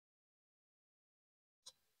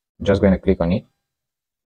 I'm just going to click on it,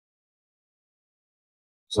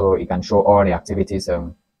 so it can show all the activities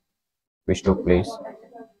which took place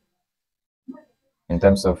in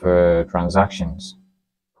terms of transactions.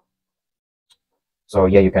 So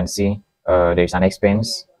yeah, you can see there's an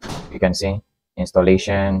expense, you can see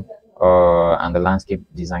installation and the landscape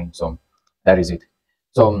design. So that is it.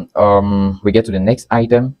 So we get to the next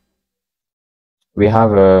item. We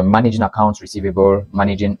have managing accounts receivable,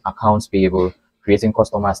 managing accounts payable, creating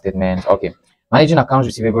customer statements. Okay, managing accounts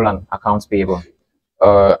receivable and accounts payable.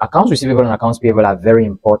 Accounts receivable and accounts payable are very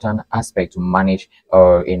important aspect to manage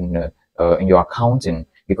in your accounting,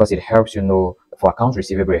 because it helps you know, for accounts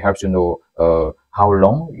receivable, it helps you know how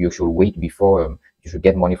long you should wait before you should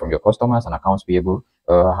get money from your customers, and accounts payable,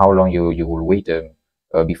 how long you will wait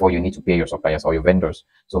before you need to pay your suppliers or your vendors.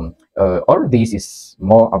 So all of this is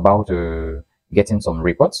more about getting some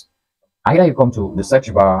reports. Either you come to the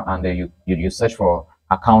search bar and you search for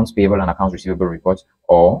accounts payable and accounts receivable reports,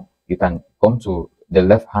 or you can come to the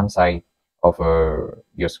left hand side of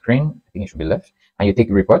your screen. I think it should be left, and you take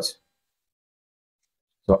reports.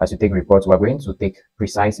 So as you take reports, we're going to take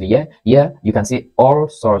precisely, you can see all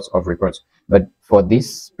sorts of reports, but for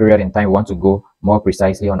this period in time, we want to go more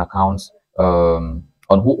precisely on accounts, on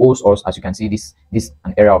who owes us. As you can see, this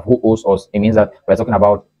an area of who owes us. It means that we're talking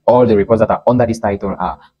about all the reports that are under this title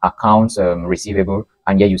are accounts receivable,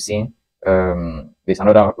 and here you see there's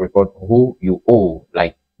another report, who you owe.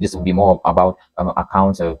 Like, this will be more about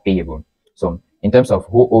accounts payable. So in terms of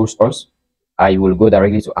who owes us, I will go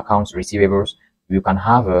directly to accounts receivables. You can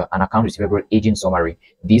have an account receivable aging summary.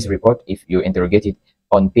 This report, if you interrogate it,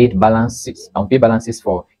 unpaid balances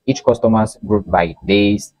for each customer's group by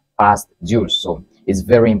days past dues. So it's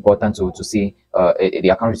very important to see the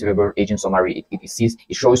account receivable aging summary.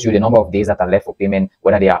 It shows you the number of days that are left for payment,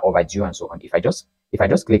 whether they are overdue, and so on. If I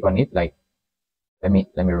just click on it, like, let me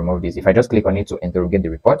remove this. If I just click on it to interrogate the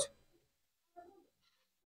report,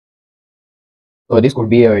 so this could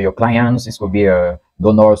be your clients, this could be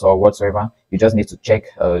donors or whatsoever. You just need to check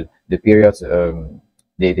the periods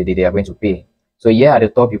they are going to pay. So here at the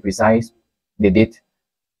top, you precise the date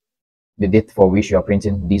for which you are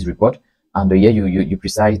printing this report, and here you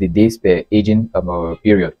precise the days per aging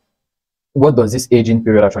period. What does this aging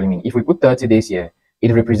period actually mean? If we put 30 days here,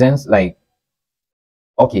 it represents, like,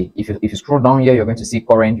 okay, if you scroll down here, you're going to see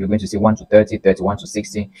current, you're going to see 1 to 30, 31 to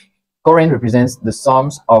 60. Current represents the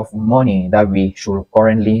sums of money that we should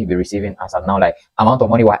currently be receiving as of now, like amount of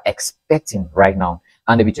money we're expecting right now.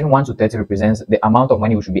 And the between 1 to 30 represents the amount of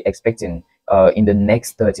money we should be expecting in the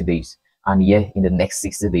next 30 days, and in the next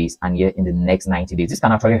 60 days, and in the next 90 days. This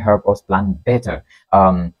can actually help us plan better,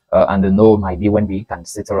 and know maybe when we can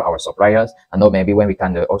settle our suppliers, and know maybe when we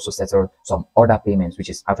can also settle some other payments, which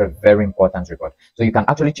is actually a very important report. So you can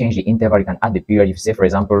actually change the interval. You can add the period. If you say, for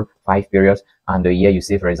example, 5 periods, and the year you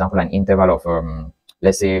say, for example, an interval of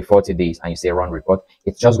let's say 40 days, and you say run report,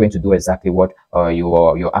 it's just going to do exactly what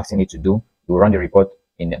you're asking it to do. You run the report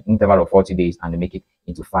in an interval of 40 days and make it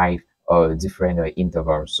into 5 different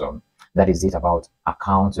intervals. So that is it about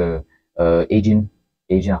account aging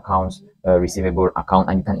accounts, receivable account,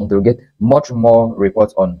 and you can interrogate much more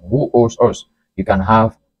reports on who owes us. You can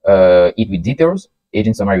have it with details,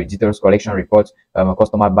 aging summary with details, collection reports,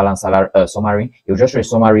 customer balance summary. It will just show a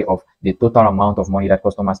summary of the total amount of money that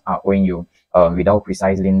customers are owing you, without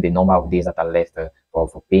precisely the number of days that are left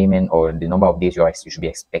for payment, or the number of days you should be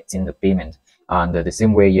expecting the payment. And the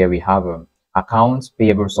same way here we have accounts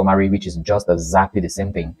payable summary, which is just exactly the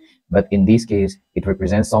same thing, but in this case it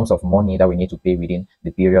represents sums of money that we need to pay within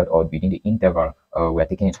the period or within the interval we are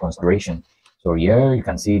taking into consideration. So here you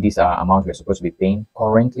can see these are amounts we're supposed to be paying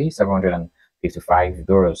currently,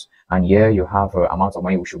 $755, and here you have amounts of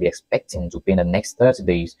money we should be expecting to pay in the next 30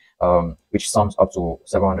 days, which sums up to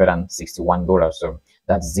 $761. So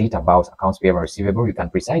that's it about accounts payable receivable. You can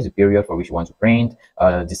precise the period for which you want to print,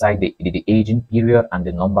 decide the aging period and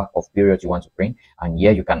the number of periods you want to print, and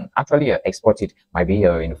here you can actually export it, maybe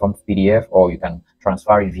in the form of PDF, or you can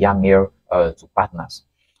transfer it via mail to partners.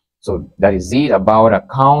 So that is it about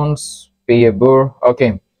accounts payable.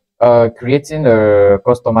 Okay, creating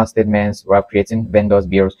customer statements. We're creating vendors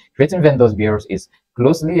bills. Creating vendors bills is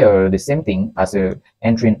closely the same thing as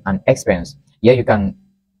entering an expense. Yeah, you can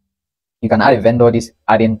add a vendor, this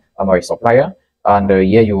adding or a supplier, and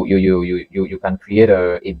yeah, you can create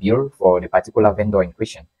a bill for the particular vendor in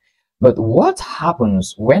question. But what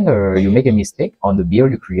happens when you make a mistake on the bill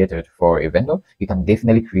you created for a vendor? You can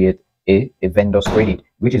definitely create a vendor's credit,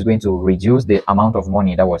 which is going to reduce the amount of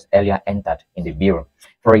money that was earlier entered in the bill.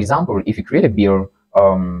 For example, if you create a bill,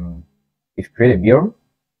 if you create a bill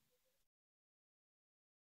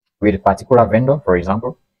with a particular vendor, for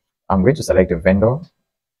example, I'm going to select a vendor,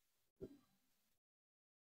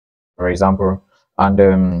 for example,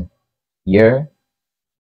 and here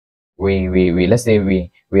we let's say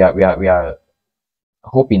we are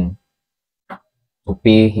hoping to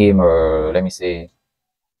pay him, or let me say,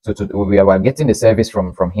 we are getting the service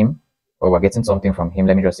from him, or we're getting something from him.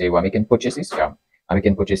 Let me just say we're making purchases. Yeah, I'm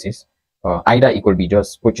making purchases. Either it could be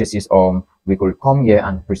just purchases, or we could come here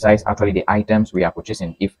and precise actually the items we are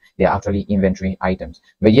purchasing if they are actually inventory items.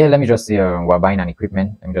 But yeah, let me just say we're buying an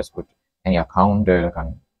equipment. Let me just put any account that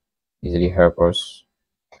can easily help us.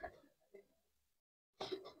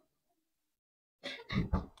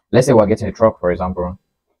 Let's say we're getting a truck, for example,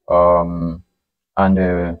 and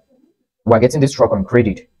we're getting this truck on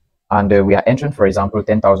credit, and we are entering, for example,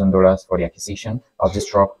 $10,000 for the acquisition of this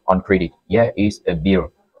truck on credit. Here is a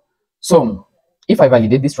bill. So if I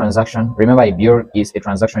validate this transaction, remember a bill is a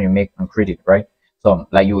transaction you make on credit, right? So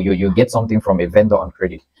like you get something from a vendor on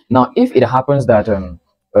credit. Now, if it happens that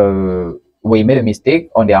we made a mistake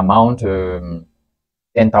on the amount,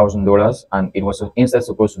 $10,000, and it was instead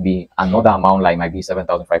supposed to be another amount, like might be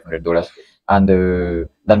 $7,500, and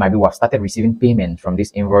that might be we have started receiving payment from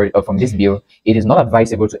this invoice or from this bill. It is not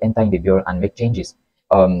advisable to enter in the bill and make changes.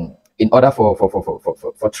 In order for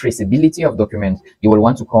traceability of documents, you will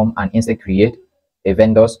want to come and instead create a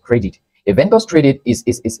vendor's credit. A vendor's credit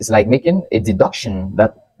is like making a deduction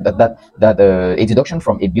a deduction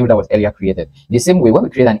from a bill that was earlier created. The same way when we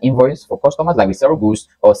create an invoice for customers, like we sell goods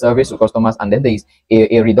or service to customers, and then there is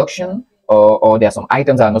a reduction, or there are some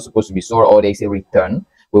items that are not supposed to be sold, or there is a return,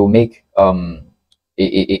 we will make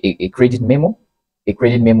a credit memo,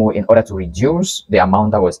 in order to reduce the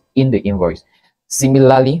amount that was in the invoice.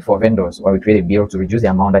 Similarly, for vendors, when we create a bill, to reduce the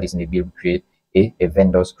amount that is in the bill, we create a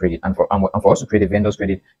vendor's credit. And for us to create a vendor's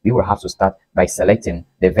credit, we will have to start by selecting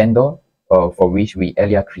the vendor for which we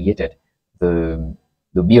earlier created the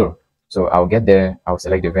bill. So I'll get there, I'll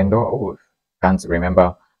select the vendor. Oh, can't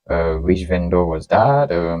remember which vendor was that.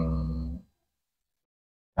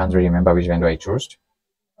 Can't really remember which vendor I chose.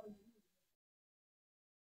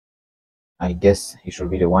 I guess it should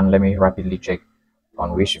be the one. Let me rapidly check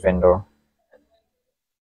on which vendor.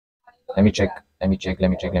 Let me check.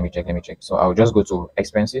 So I'll just go to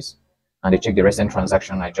expenses and I check the recent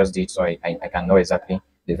transaction I just did, so I can know exactly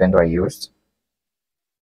the vendor I used.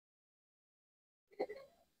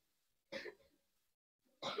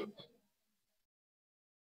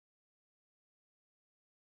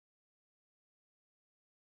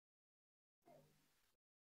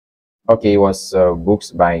 Okay, it was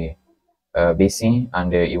books by Basin,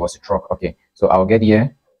 and it was a truck. Okay, so I'll get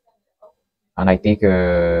here and I take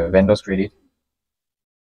vendor's credit.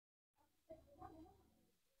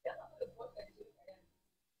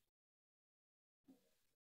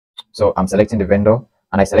 So I'm selecting the vendor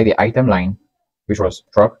and I select the item line, which was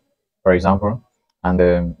truck, for example.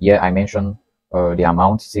 And yeah, I mentioned the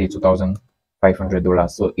amount, say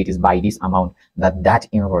 $2,500. So it is by this amount that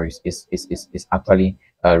invoice is actually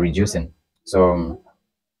reducing. So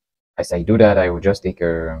as I do that, I will just take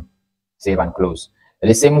a save and close.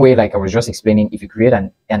 The same way, like I was just explaining, if you create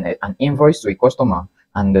an invoice to a customer,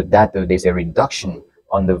 and that there's a reduction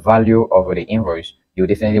on the value of the invoice, you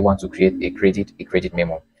definitely want to create a credit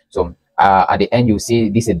memo. So at the end, you see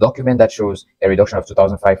this a document that shows a reduction of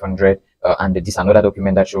 2,500, and this another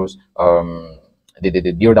document that shows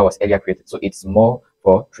the bill that was earlier created. So it's more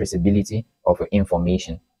for traceability of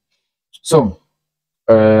information. So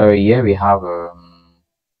here we have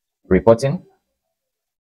reporting.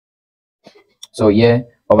 So here,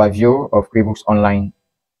 overview of QuickBooks online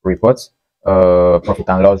reports, profit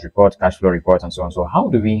and loss report, cash flow report, and so on. So how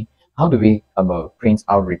do we print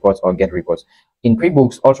out reports or get reports in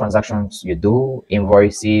QuickBooks? All transactions you do,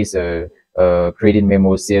 invoices, credit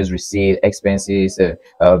memos, sales receipt, expenses,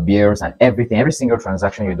 bills, and everything, every single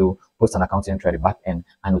transaction you do, post an accounting entry at the back end,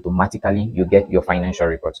 and automatically you get your financial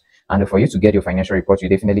reports. And for you to get your financial reports, you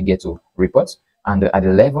definitely get to reports. And at the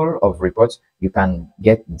level of reports, you can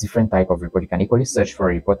get different type of report. You can equally search for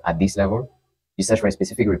a report at this level. You search for a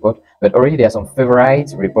specific report, but already there are some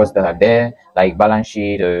favorite reports that are there, like balance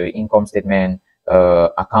sheet, income statement,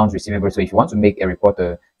 accounts receivable. So if you want to make a report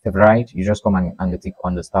favorite, you just come and click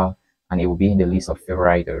on the star, and it will be in the list of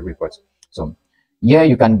favorite reports. So yeah,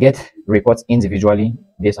 you can get reports individually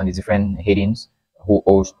based on the different headings: who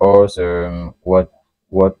owes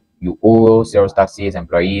what you owe, sales taxes,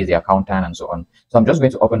 employees, the accountant, and so on. So I'm just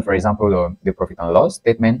going to open, for example, the profit and loss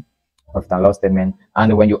statement.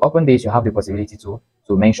 And when you open this, you have the possibility to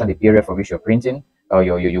mention the period for which you're printing. Or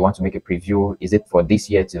you want to make a preview. Is it for this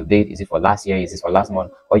year till date? Is it for last year? Is it for last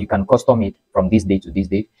month? Or you can custom it from this date to this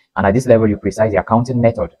date. And at this level, you precise the accounting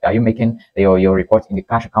method. Are you making your report in the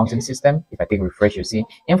cash accounting system? If I take refresh, you see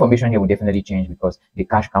information here will definitely change because the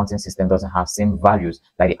cash accounting system doesn't have same values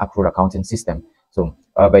like the accrued accounting system. So,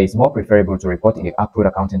 but it's more preferable to report in the accrued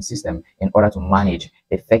accounting system in order to manage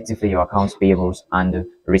effectively your accounts payables and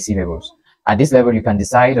receivables. At this level, you can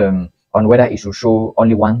decide on whether it should show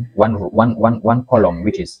only one column,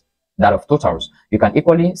 which is that of totals. You can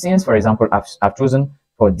equally, since for example, I've chosen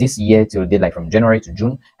for this year till date, like from January to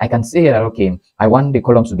June, I can say that, okay, I want the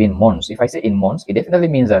columns to be in months. If I say in months, it definitely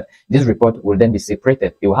means that this report will then be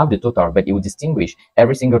separated. It will have the total, but it will distinguish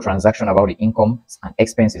every single transaction about the income and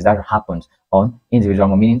expenses that happened on individual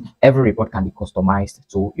month, meaning every report can be customized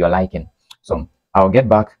to your liking. So I'll get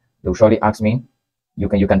back. They'll surely ask me. You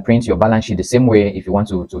can print your balance sheet the same way. If you want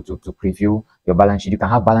to preview your balance sheet, you can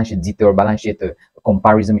have balance sheet detail, balance sheet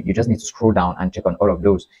comparison. You just need to scroll down and check on all of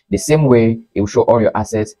those. The same way, it will show all your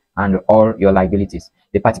assets and all your liabilities.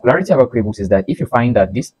 The particularity about QuickBooks is that if you find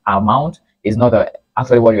that this amount is not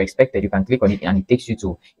actually what you expected, you can click on it and it takes you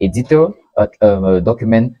to a detailed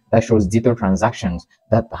document that shows detailed transactions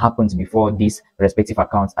that happens before these respective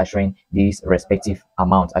accounts are showing these respective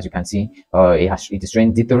amounts. As you can see, it is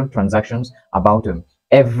showing detailed transactions about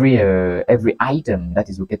every item that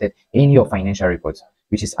is located in your financial reports,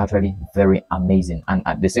 which is actually very amazing. And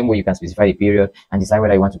the same way, you can specify the period and decide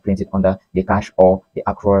whether you want to print it under the cash or the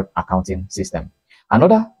accrual accounting system.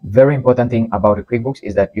 Another very important thing about the QuickBooks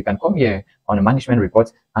is that you can come here on a management report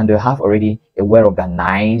and they have already a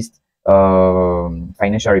well-organized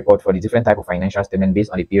financial report for the different type of financial statement based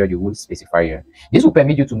on the period you will specify here. This will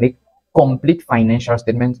permit you to make complete financial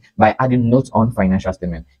statements by adding notes on financial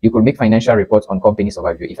statement. You could make financial reports on companies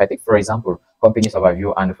overview. If I take, for example, companies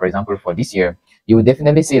overview, and for example, for this year, you will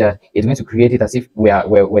definitely see that it's going to create it as if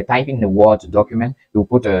we're typing the Word document. We'll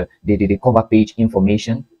put the cover page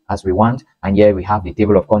information as we want, and here we have the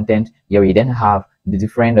table of content. Here we then have the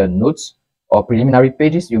different notes or preliminary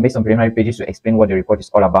pages. You make some preliminary pages to explain what the report is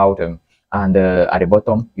all about, and at the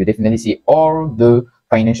bottom you definitely see all the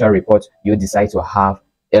financial reports you decide to have,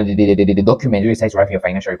 the document you decide to write in your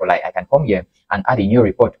financial report. Like I can come here and add a new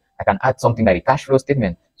report. I can add something like the cash flow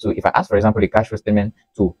statement. So if I ask, for example, the cash flow statement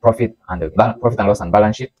to profit and loss and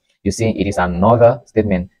balance sheet, you see it is another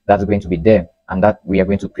statement that's going to be there and that we are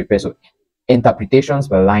going to prepare. So interpretations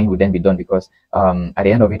per line will then be done, because at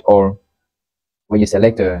the end of it all, when you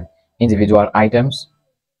select individual items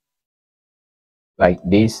like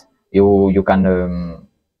this, you can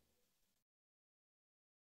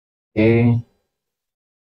okay,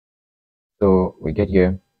 so we get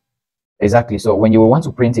here exactly. So when you want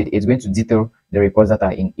to print it, it's going to detail the reports that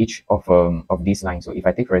are in each of these lines. So if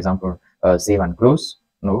I take, for example, save and close,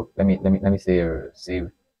 no, let me say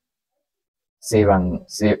save and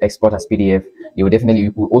export as PDF. You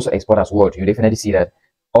will also export as Word. You definitely see that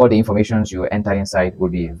all the information you enter inside will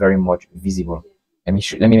be very much visible. Let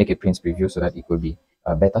me make a print preview so that it will be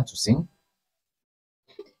better to see.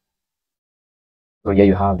 So here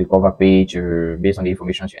you have the cover page based on the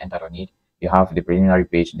information you entered on it. You have the preliminary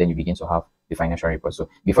page, then you begin to have the financial report. So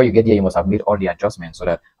before you get here, you must have made all the adjustments so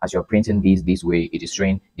that as you're printing this way, it is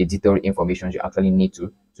showing the detailed information you actually need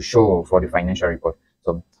to show for the financial report.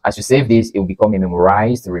 So as you save this, it will become a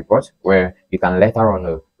memorized report where you can later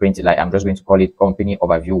on print it. Like I'm just going to call it company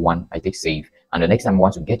overview 1. I take save, and the next time I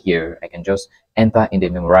want to get here, I can just enter in the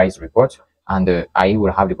memorized report, and I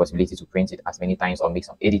will have the possibility to print it as many times or make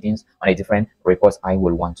some editings on a different reports I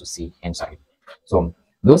will want to see inside. So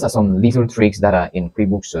those are some little tricks that are in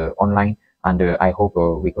QuickBooks Online, and I hope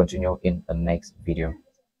we continue in the next video.